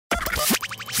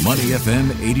Money FM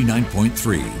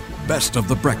 89.3, best of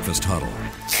the breakfast huddle.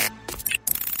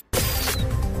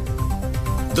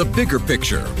 The Bigger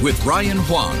Picture with Ryan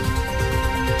Huang.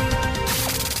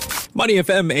 Money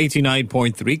FM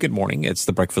 89.3. Good morning. It's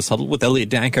the Breakfast Huddle with Elliot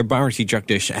Danker, Bharati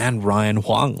Jagdish and Ryan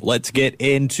Huang. Let's get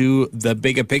into the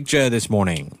bigger picture this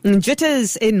morning.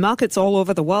 Jitters in markets all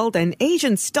over the world and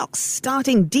Asian stocks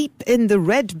starting deep in the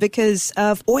red because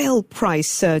of oil price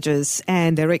surges,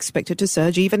 and they're expected to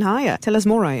surge even higher. Tell us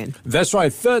more, Ryan. That's right,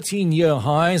 13-year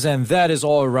highs, and that is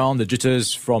all around the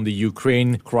jitters from the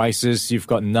Ukraine crisis. You've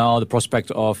got now the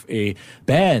prospect of a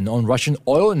ban on Russian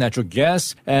oil and natural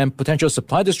gas and potential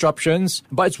supply disruptions.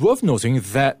 But it's worth noting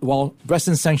that while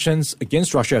Western sanctions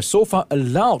against Russia have so far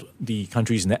allowed the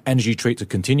country's energy trade to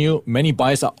continue, many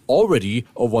buyers are already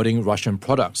avoiding Russian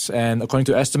products. And according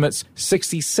to estimates,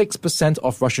 66%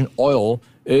 of Russian oil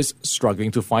is struggling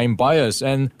to find buyers.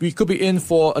 And we could be in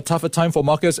for a tougher time for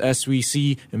markets as we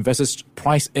see investors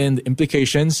price in the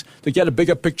implications. To get a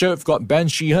bigger picture, we've got Ben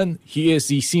Sheehan. He is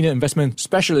the Senior Investment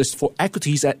Specialist for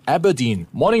Equities at Aberdeen.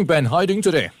 Morning, Ben. How are you doing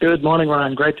today? Good morning,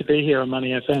 Ryan. Great to be here on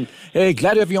Money FM. Hey,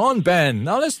 glad to have you on, Ben.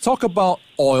 Now let's talk about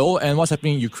oil and what's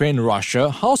happening in Ukraine and Russia.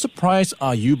 How surprised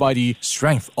are you by the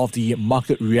strength of the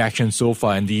market reaction so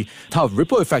far and the type of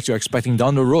ripple effects you're expecting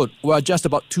down the road? We're just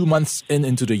about 2 months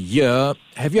into the year.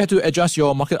 Have you had to adjust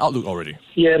your market outlook already?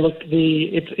 Yeah, look,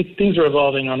 things are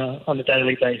evolving on a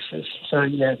daily basis. So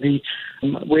yeah,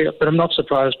 but I'm not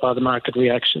surprised by the market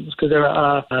reactions because there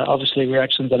are obviously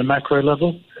reactions at a macro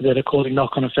level that are causing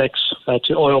knock-on effects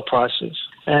to oil prices.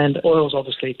 And oil is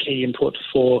obviously a key input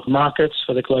for markets,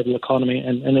 for the global economy,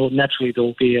 and there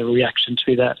will be a reaction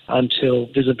to that until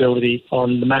visibility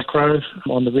on the macro,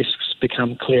 on the risks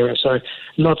become clearer. So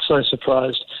not so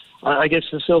surprised. I guess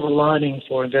the silver lining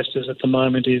for investors at the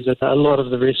moment is that a lot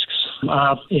of the risks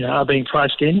are being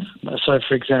priced in. So,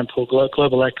 for example,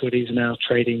 global equities are now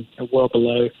trading well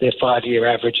below their 5-year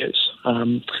averages.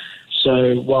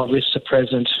 So while risks are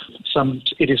present,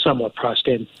 it is somewhat priced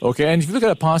in. Okay, and if you look at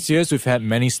the past years, we've had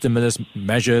many stimulus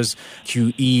measures,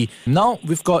 QE. Now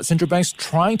we've got central banks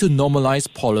trying to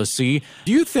normalize policy.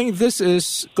 Do you think this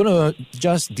is going to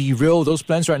just derail those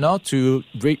plans right now to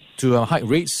hike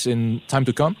rates in time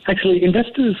to come? Actually,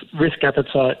 investors' risk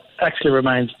appetite actually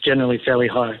remains generally fairly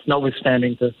high,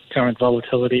 notwithstanding the current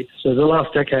volatility. So the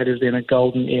last decade has been a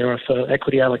golden era for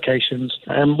equity allocations,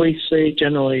 and we see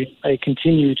generally a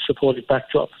continued supportive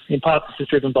backdrop. In part, this is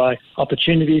driven by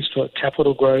opportunities for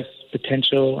capital growth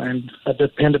potential and a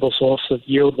dependable source of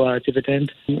yield via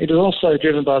dividend. It is also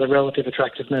driven by the relative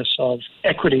attractiveness of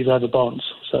equities over bonds.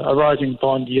 So a rising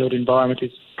bond yield environment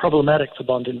is problematic for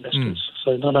bond investors.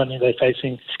 So not only are they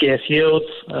facing scarce yields,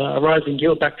 a rising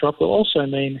yield backdrop will also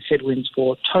mean headwinds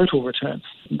for total returns.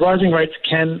 Rising rates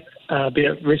can be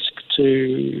at risk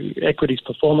to equities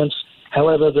performance.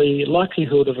 However, the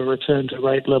likelihood of a return to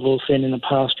rate levels seen in the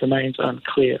past remains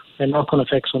unclear, and knock-on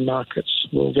effects on markets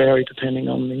will vary depending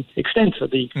on the extent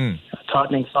of the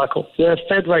tightening cycle. The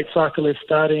Fed rate cycle is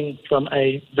starting from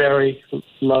a very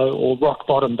low or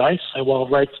rock-bottom base, so while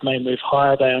rates may move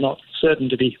higher, they are not certain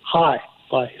to be high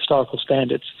by historical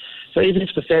standards. So even if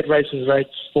the Fed raises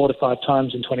rates 4 to 5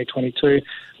 times in 2022,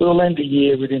 we'll end the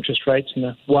year with interest rates in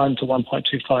the 1 to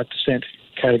 1.25%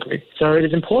 category. So it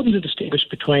is important to distinguish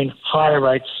between higher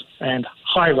rates and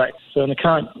high rates. So in the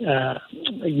current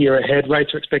year ahead,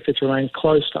 rates are expected to remain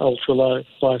close to ultra-low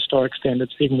by historic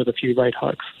standards, even with a few rate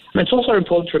hikes. And it's also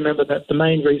important to remember that the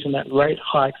main reason that rate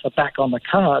hikes are back on the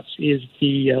cards is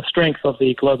the strength of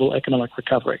the global economic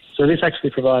recovery. So this actually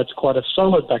provides quite a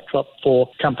solid backdrop for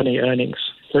company earnings.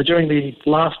 So during the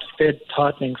last Fed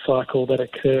tightening cycle that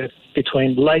occurred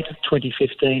between late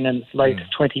 2015 and late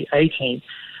 2018,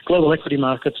 global equity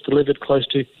markets delivered close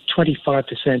to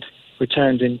 25%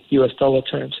 returns in US dollar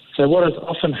terms. So what has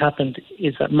often happened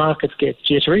is that markets get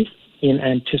jittery in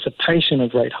anticipation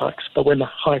of rate hikes, but when the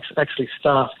hikes actually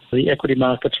start, the equity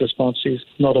market's response is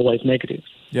not always negative.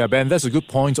 Yeah, Ben, that's a good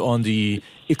point on the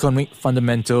economic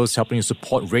fundamentals helping to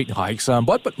support rate hikes.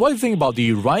 But what do you think about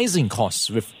the rising costs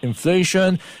with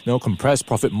inflation, compressed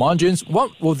profit margins?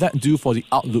 What will that do for the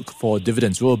outlook for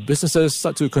dividends? Will businesses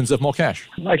start to conserve more cash?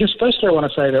 I guess firstly I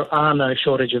want to say there are no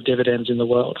shortage of dividends in the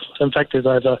world. So in fact, there's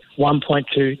over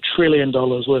 $1.2 trillion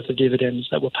worth of dividends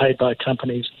that were paid by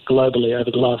companies globally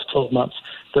over the last 12 months.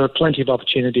 There are plenty of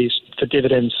opportunities for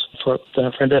dividends for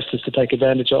investors to take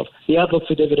advantage of. The outlook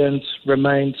for dividends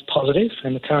remains positive,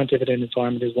 and the current dividend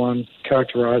environment is one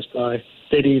characterised by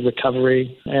steady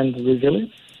recovery and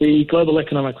resilience. The global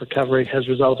economic recovery has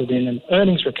resulted in an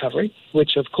earnings recovery,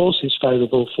 which of course is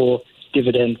favourable for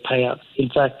dividend payout. In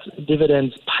fact,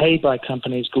 dividends paid by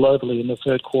companies globally in the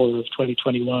third quarter of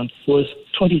 2021 was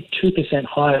 22%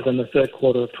 higher than the third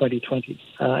quarter of 2020.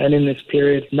 And in this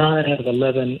period, 9 out of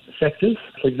 11 sectors,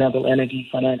 for example, energy,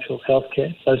 financial,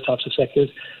 healthcare, those types of sectors,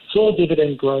 saw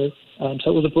dividend growth.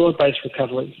 So it was a broad-based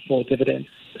recovery for dividends.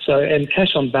 And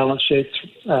cash on balance sheets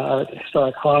are at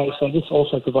historic highs. So this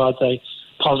also provides a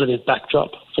positive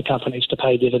backdrop for companies to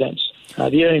pay dividends.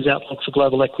 The earnings outlook for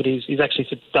global equities is actually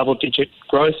for double-digit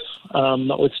growth,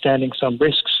 notwithstanding some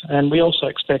risks. And we also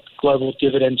expect global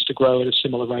dividends to grow at a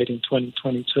similar rate in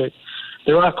 2022.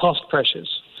 There are cost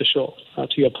pressures, for sure,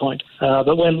 to your point.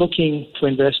 But when looking to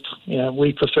invest,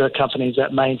 we prefer companies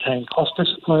that maintain cost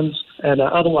disciplines and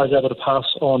are otherwise able to pass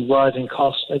on rising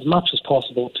costs as much as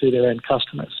possible to their end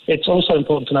customers. It's also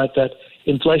important to note that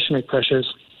inflationary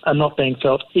pressures are not being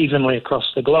felt evenly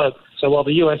across the globe. So while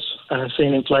the US has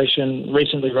seen inflation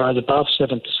recently rise above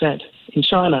 7%, in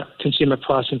China, consumer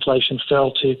price inflation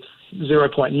fell to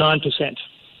 0.9%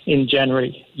 in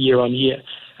January year on year.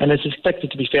 And it's expected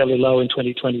to be fairly low in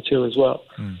 2022 as well.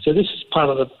 So this is part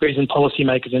of the reason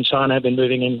policymakers in China have been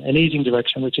moving in an easing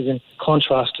direction, which is in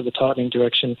contrast to the tightening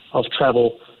direction of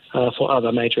travel for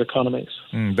other major economies.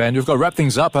 Ben, we've got to wrap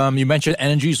things up. You mentioned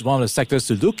energy is one of the sectors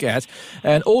to look at.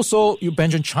 And also, you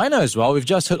mentioned China as well. We've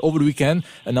just heard over the weekend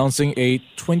announcing a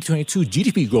 2022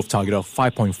 GDP growth target of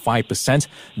 5.5%.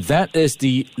 That is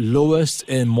the lowest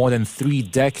in more than 3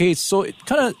 decades. So it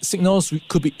kind of signals we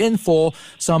could be in for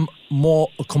some more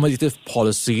accommodative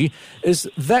policy. Is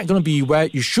that going to be where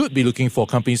you should be looking for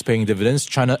companies paying dividends,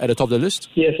 China at the top of the list?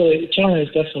 Yeah, so China is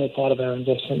definitely part of our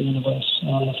investment universe.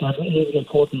 So I think it is an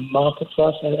important market for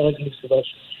us, and as is the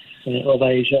rest of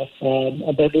Asia.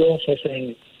 But we're also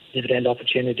seeing dividend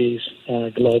opportunities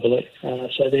globally.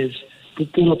 So there's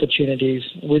good opportunities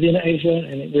within Asia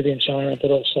and within China,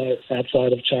 but also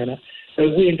outside of China. So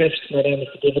we invest not only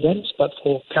for dividends, but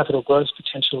for capital growth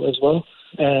potential as well.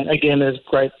 And again, there's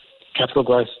great capital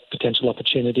growth potential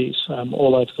opportunities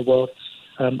all over the world.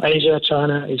 Asia,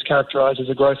 China is characterised as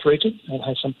a growth region and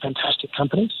has some fantastic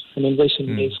companies. And in recent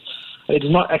years, it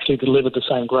has not actually delivered the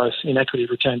same growth in equity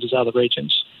returns as other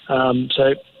regions.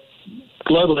 So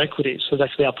global equities has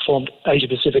actually outperformed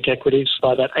Asia-Pacific equities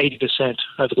by about 80%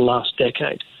 over the last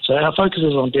decade. So our focus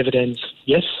is on dividends,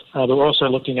 yes, but we're also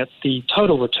looking at the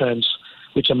total returns,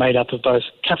 which are made up of both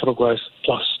capital growth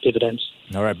plus dividends.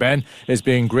 All right, Ben, it's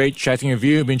been great chatting with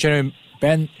you. We've been chatting with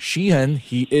Ben Sheehan.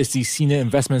 He is the Senior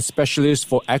Investment Specialist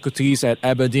for Equities at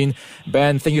Aberdeen.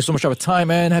 Ben, thank you so much for your time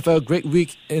and have a great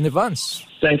week in advance.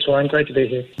 Thanks, Warren. Great to be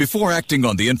here. Before acting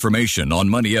on the information on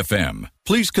Money FM,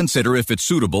 please consider if it's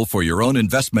suitable for your own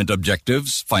investment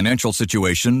objectives, financial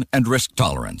situation, and risk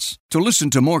tolerance. To listen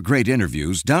to more great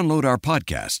interviews, download our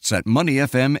podcasts at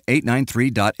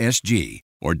moneyfm893.sg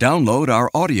or download our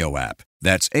audio app.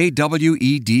 That's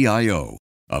AWEDIO.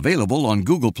 Available on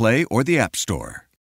Google Play or the App Store.